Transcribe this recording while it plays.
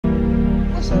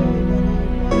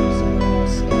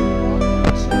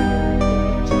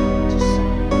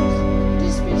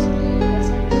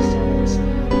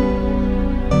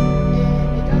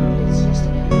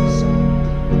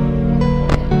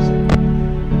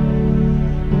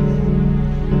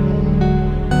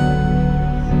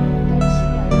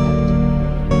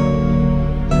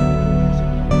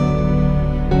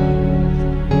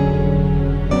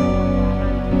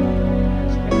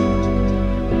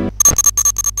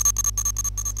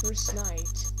first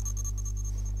night.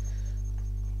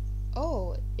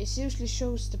 Oh, it seriously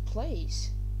shows the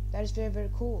place. That is very, very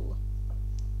cool.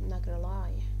 I'm not gonna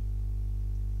lie.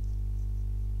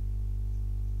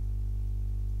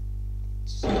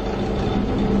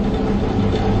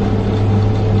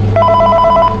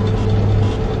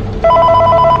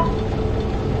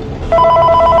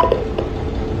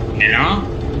 Hello?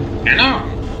 Hello?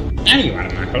 There you are,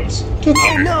 Knuckles.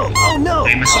 Oh no! Oh no!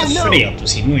 I'm so thrilled to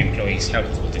see new employees help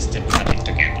with this project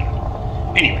together.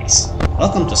 Anyways,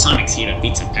 welcome to Sonic's Hero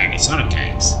Pizza Paris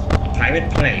Archives, a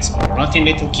private place where rotten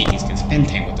little kitties can spend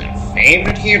time with their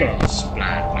favorite heroes.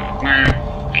 Blah blah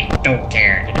blah. I don't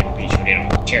care that everybody should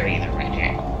little cherry in the right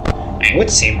hand. I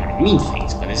would say more mean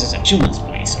things, but this is a human's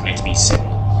place, so let's be civil.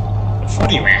 Before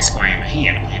you ask why I'm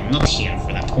here, I'm not here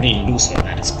for that green loser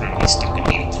that is probably stuck in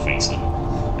the old freezer.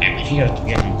 I'm here to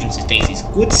get on Princess Daisy's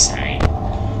good side.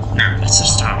 Now let's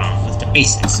just start off with the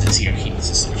basics, since this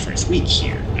is our first week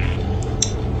here.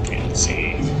 Okay, let's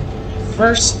see.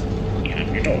 First, you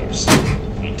have your doors.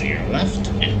 One to your left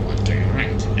and one to your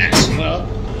right. As well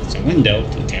as a window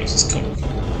to Tails' cook.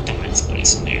 The nice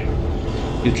place in there.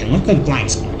 You can look at blind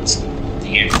spots.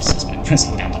 The areas has been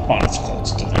pressing down the bars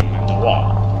close to them on the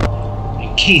wall.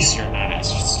 In case you're not as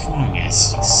strong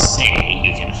as you say,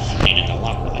 you can hide in the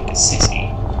locker like a sissy.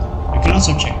 You can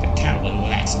also check the tab and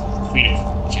relax and creative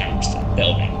cameras to the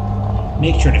building.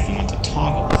 Make sure if you want to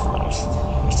toggle the floors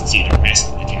to see the rest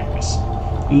of the cameras.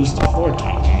 Use the floor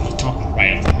toggle on the top and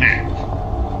right of the map.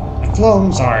 The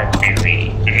clones are very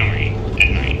annoying at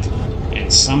night,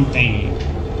 and something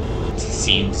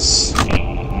seems to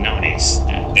notice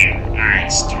that their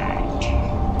eyes turned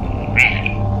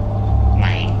red,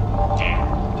 like they're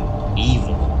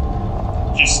evil.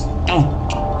 Just don't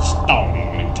stone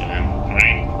into them,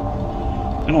 right?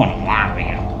 I don't want to worry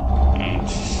you.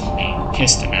 Being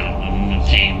pissed about them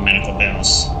paying medical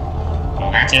bills.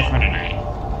 Well, that's it for tonight.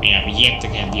 We have yet to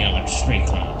get the other street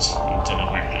clones into the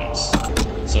warehouse.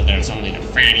 So there's only the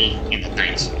fatty and the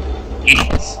dinosaur.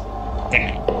 Anyways, good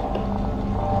night.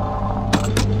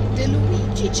 Did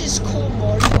Luigi just call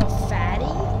Mario a fatty?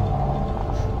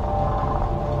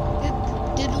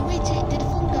 Did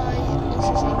one guy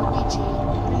also say Luigi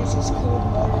really just called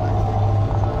Mario a fatty?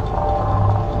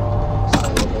 So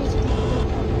basically,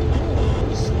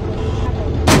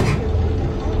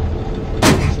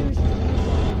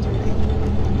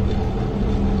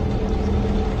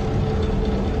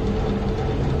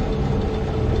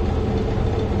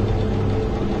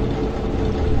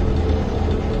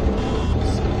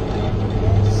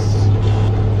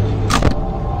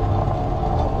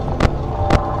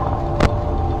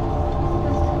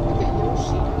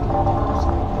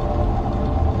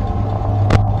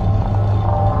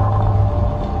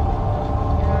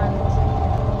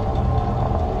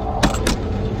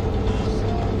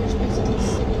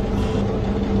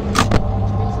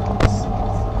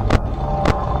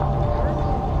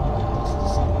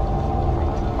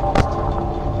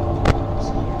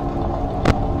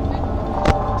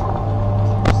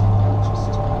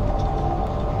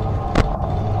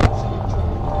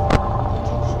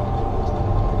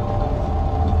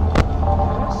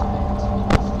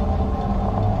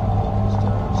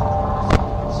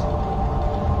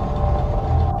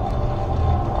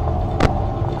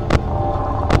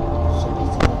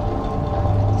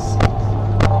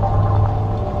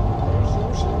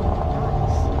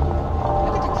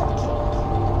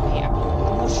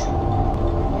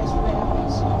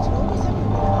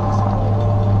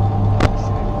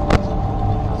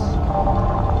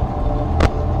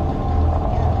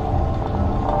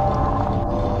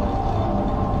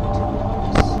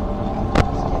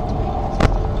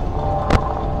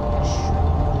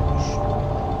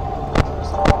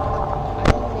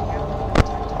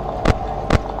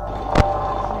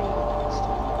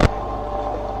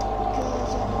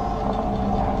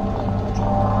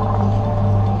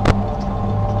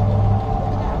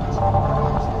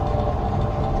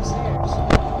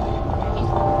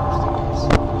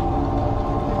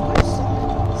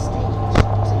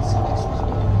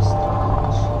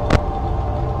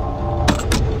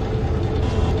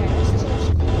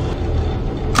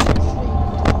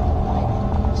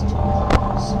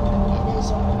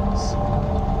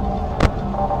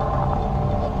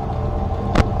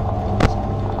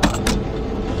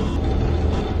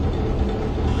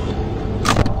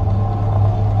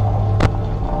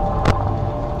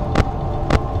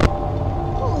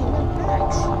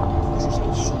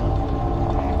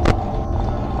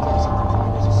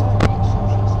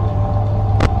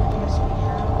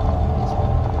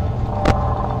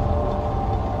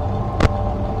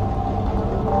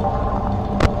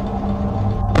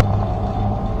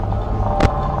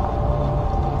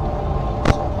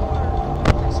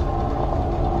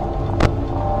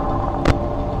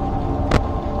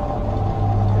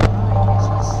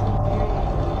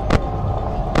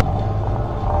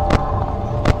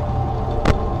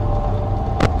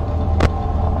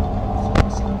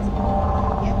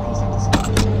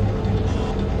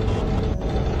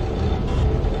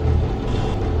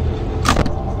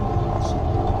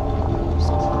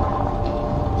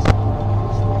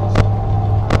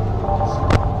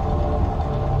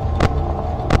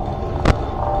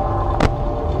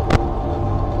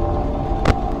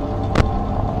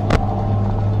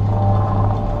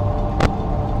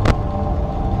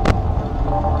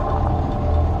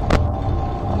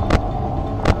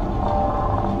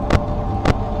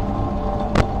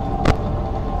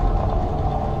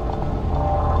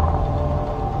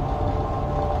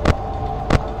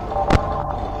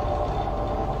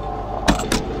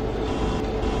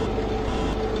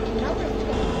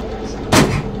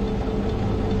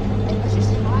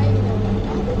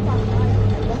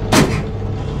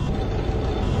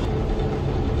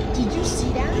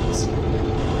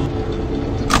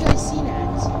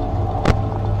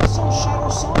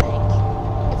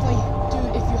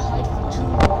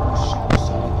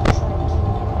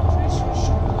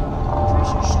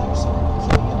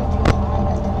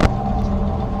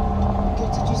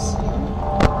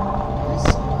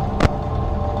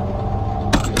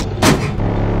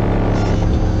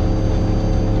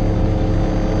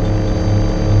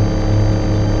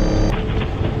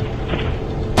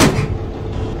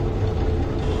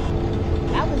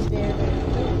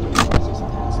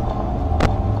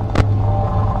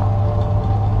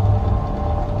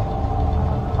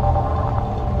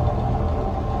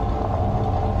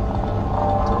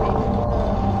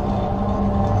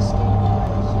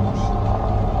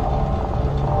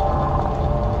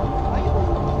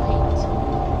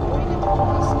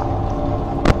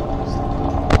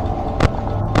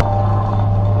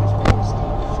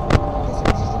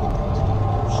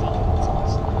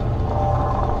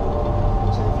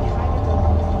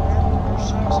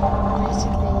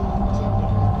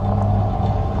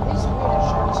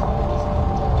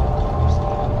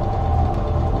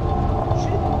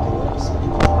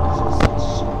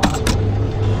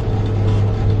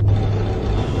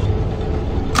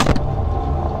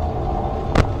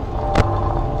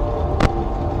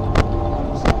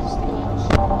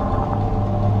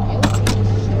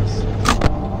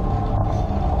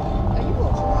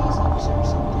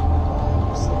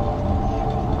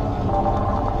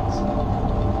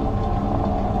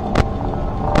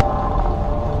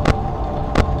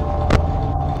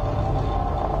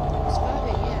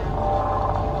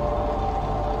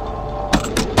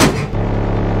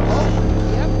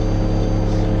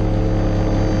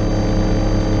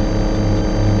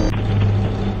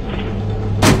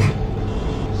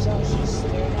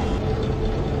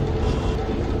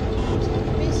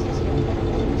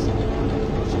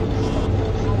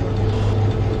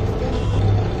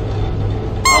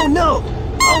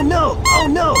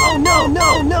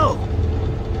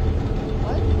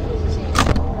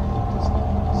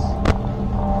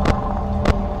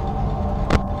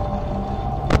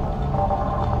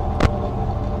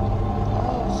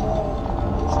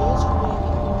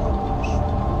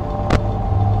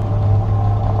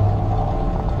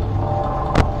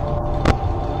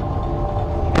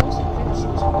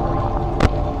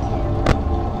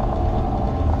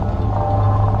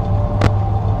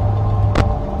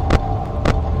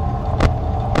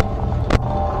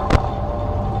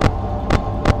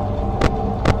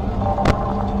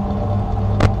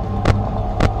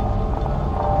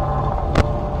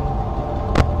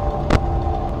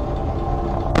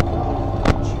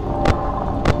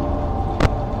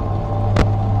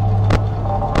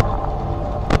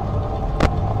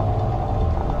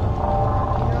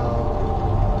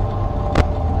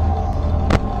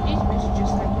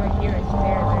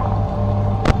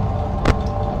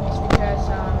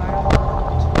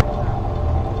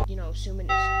 2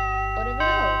 minutes. Oh, there we go.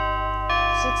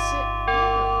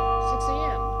 6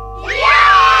 a.m.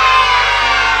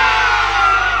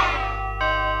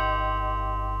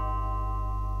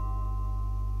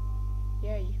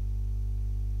 Yay.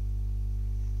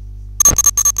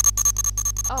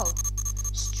 Oh,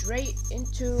 straight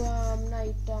into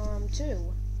night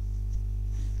 2.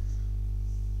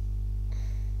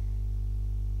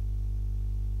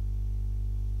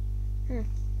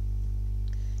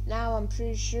 Now I'm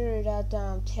pretty sure that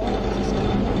Taylor is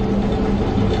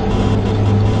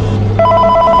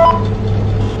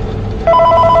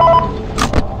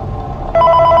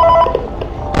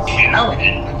Hello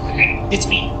again. It's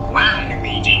me,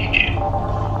 Luigi again.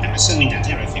 I'm assuming that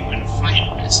everything went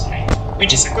fine last night,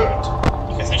 which is good,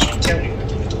 because I should tell you that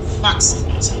the little fox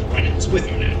is when I was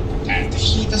with you now, and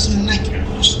he doesn't like very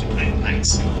much the bright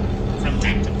lights, so from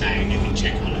time to time you can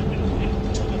check on him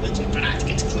until the little brat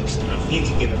gets close enough, you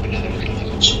can give him another light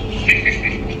touch.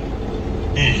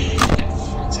 That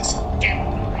fox is so damn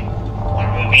annoying.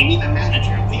 Or maybe the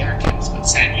manager of the archives, but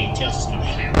sadly he tells us no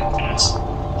harm for us.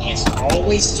 He is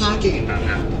always talking about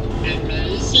how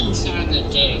amazing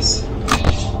Sonic is.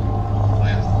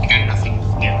 Well, I got nothing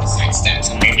new besides that,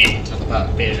 so maybe I can talk about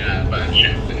a bit about, you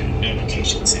know, the new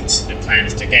location, since the plan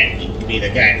is to be the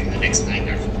guy for the next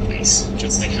nightmare for the place,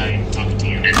 just like how I'm talking to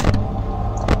you now.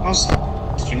 Also,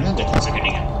 did you know that things are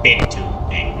getting a bit too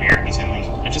angry recently?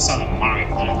 I just saw the Mario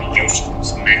Kart and the Yoshi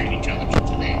smacking each other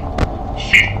today.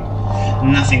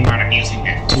 Nothing more amusing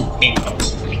than two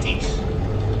pimples fighting.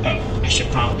 Oh, I should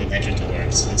probably let you to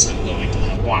work since I'm going to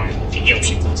have water. The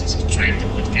Yoshi is trying to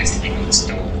put gasoline on the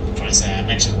stove. Plus, I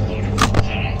mentioned the order.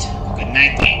 Alright, good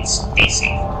night and stay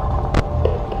safe.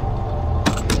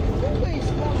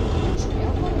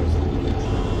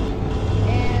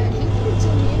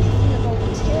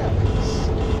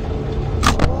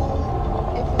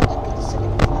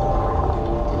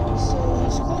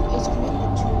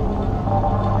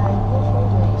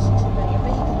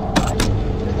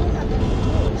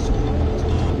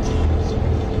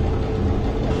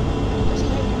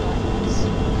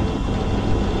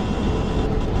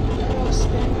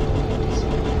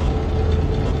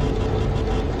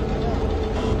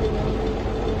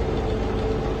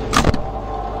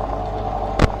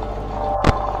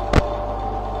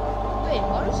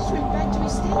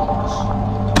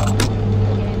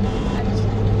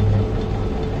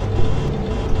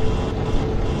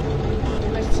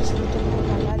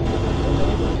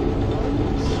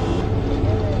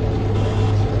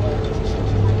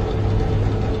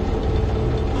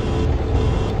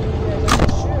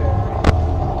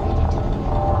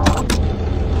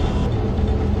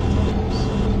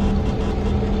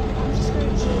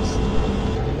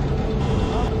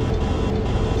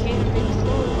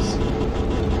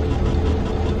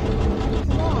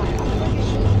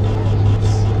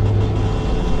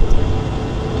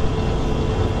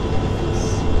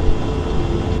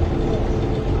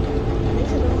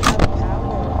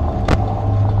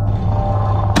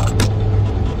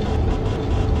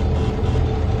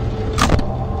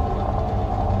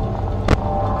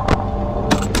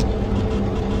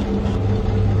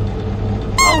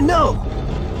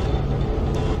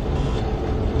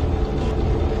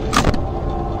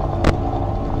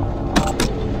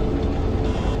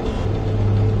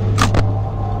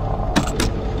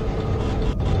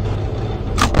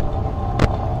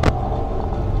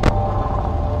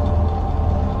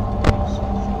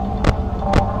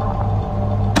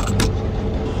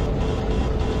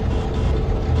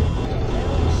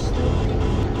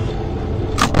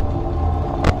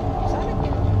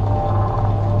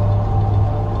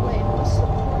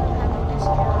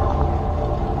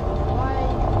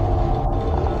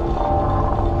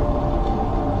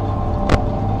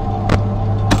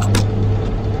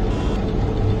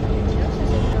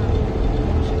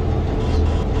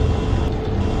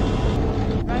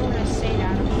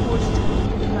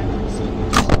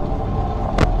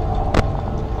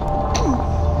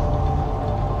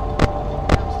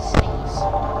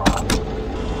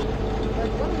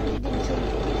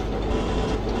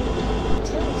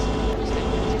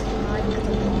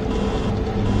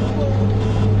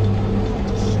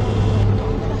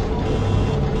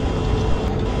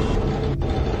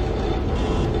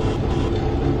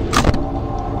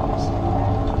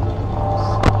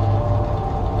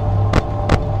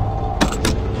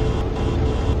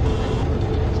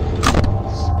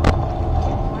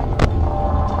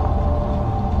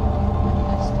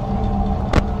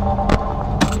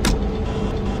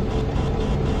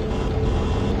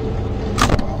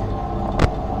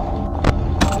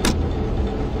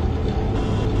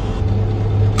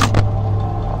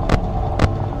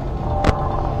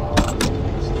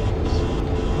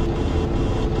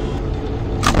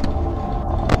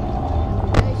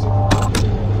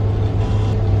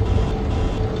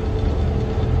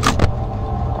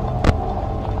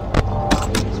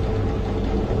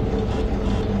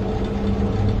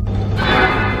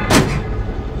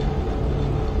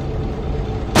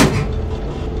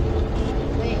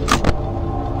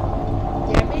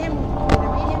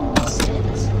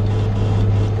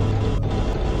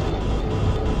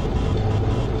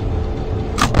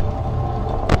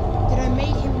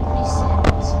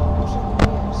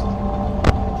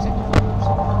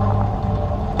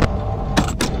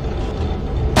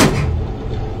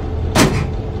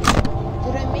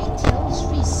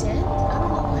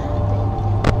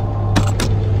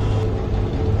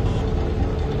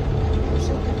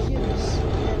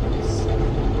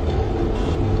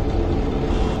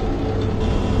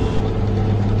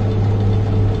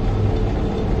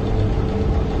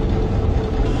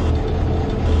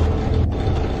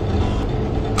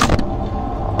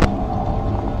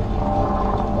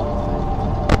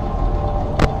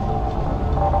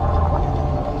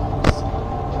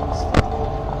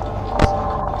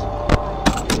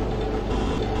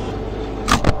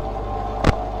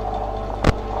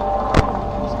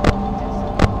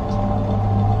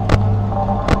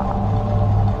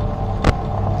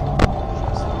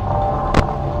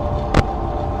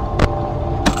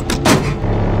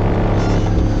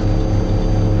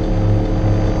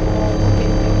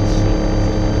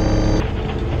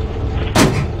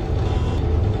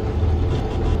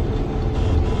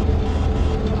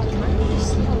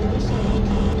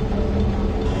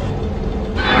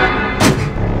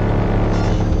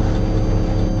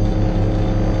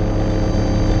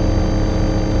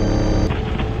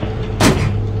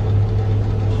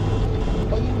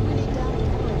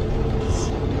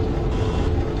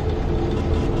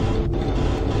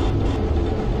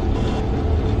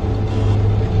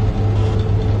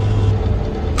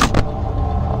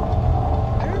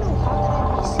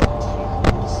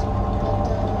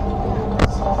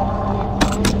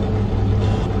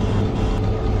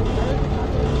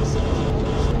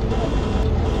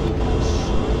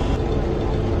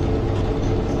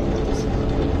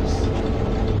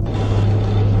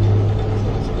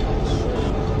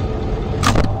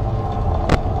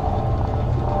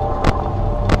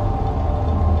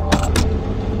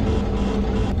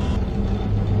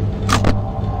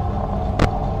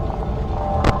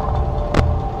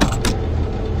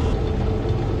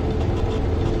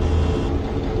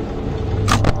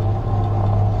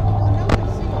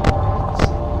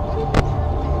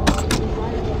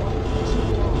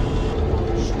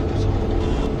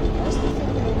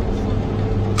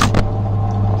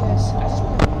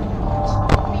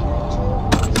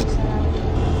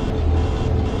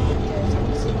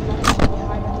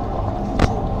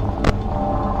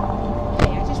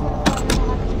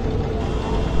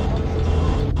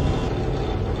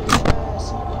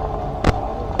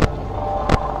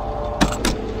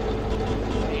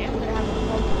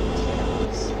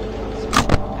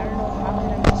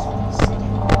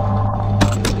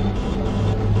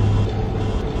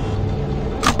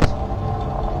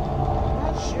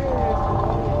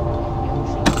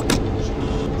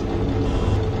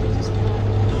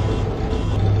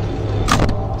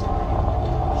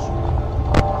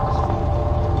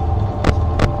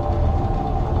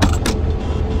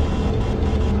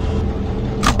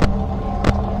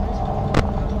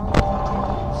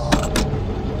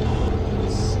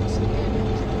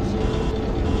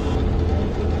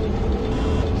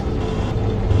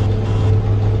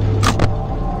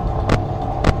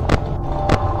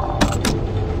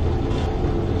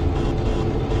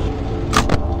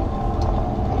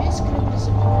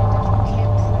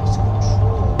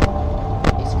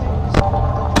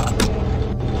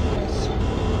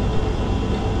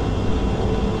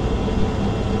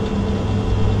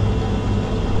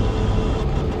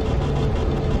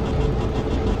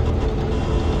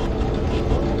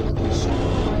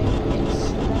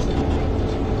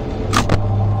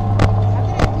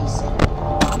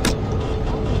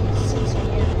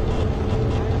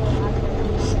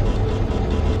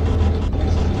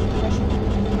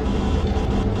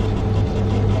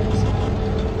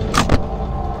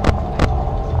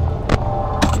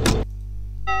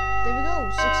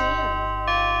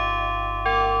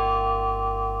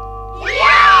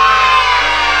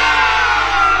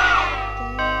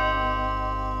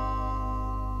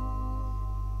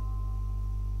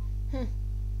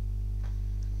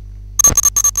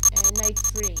 night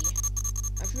 3.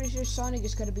 I'm pretty sure Sonic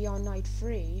is gonna be on night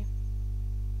 3.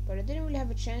 But I didn't really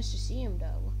have a chance to see him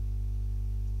though.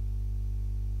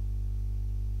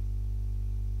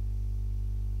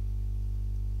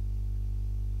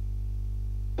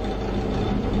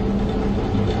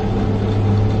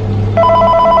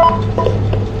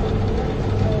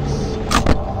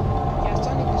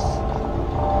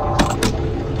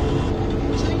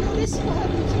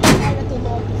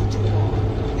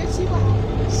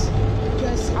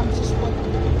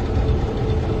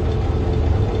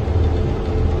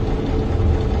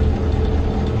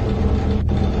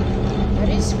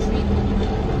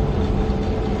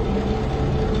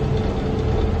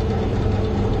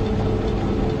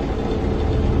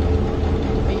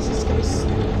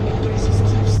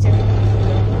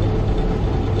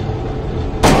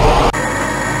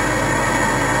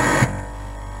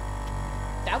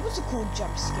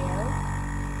 Jump scare.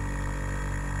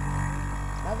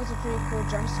 That was a pretty cool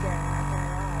jump scare, I'm not gonna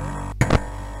lie.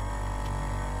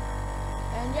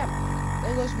 And yeah,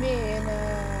 there goes me in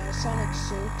a Sonic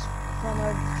suit in front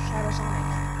of Shadow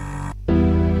Sonic.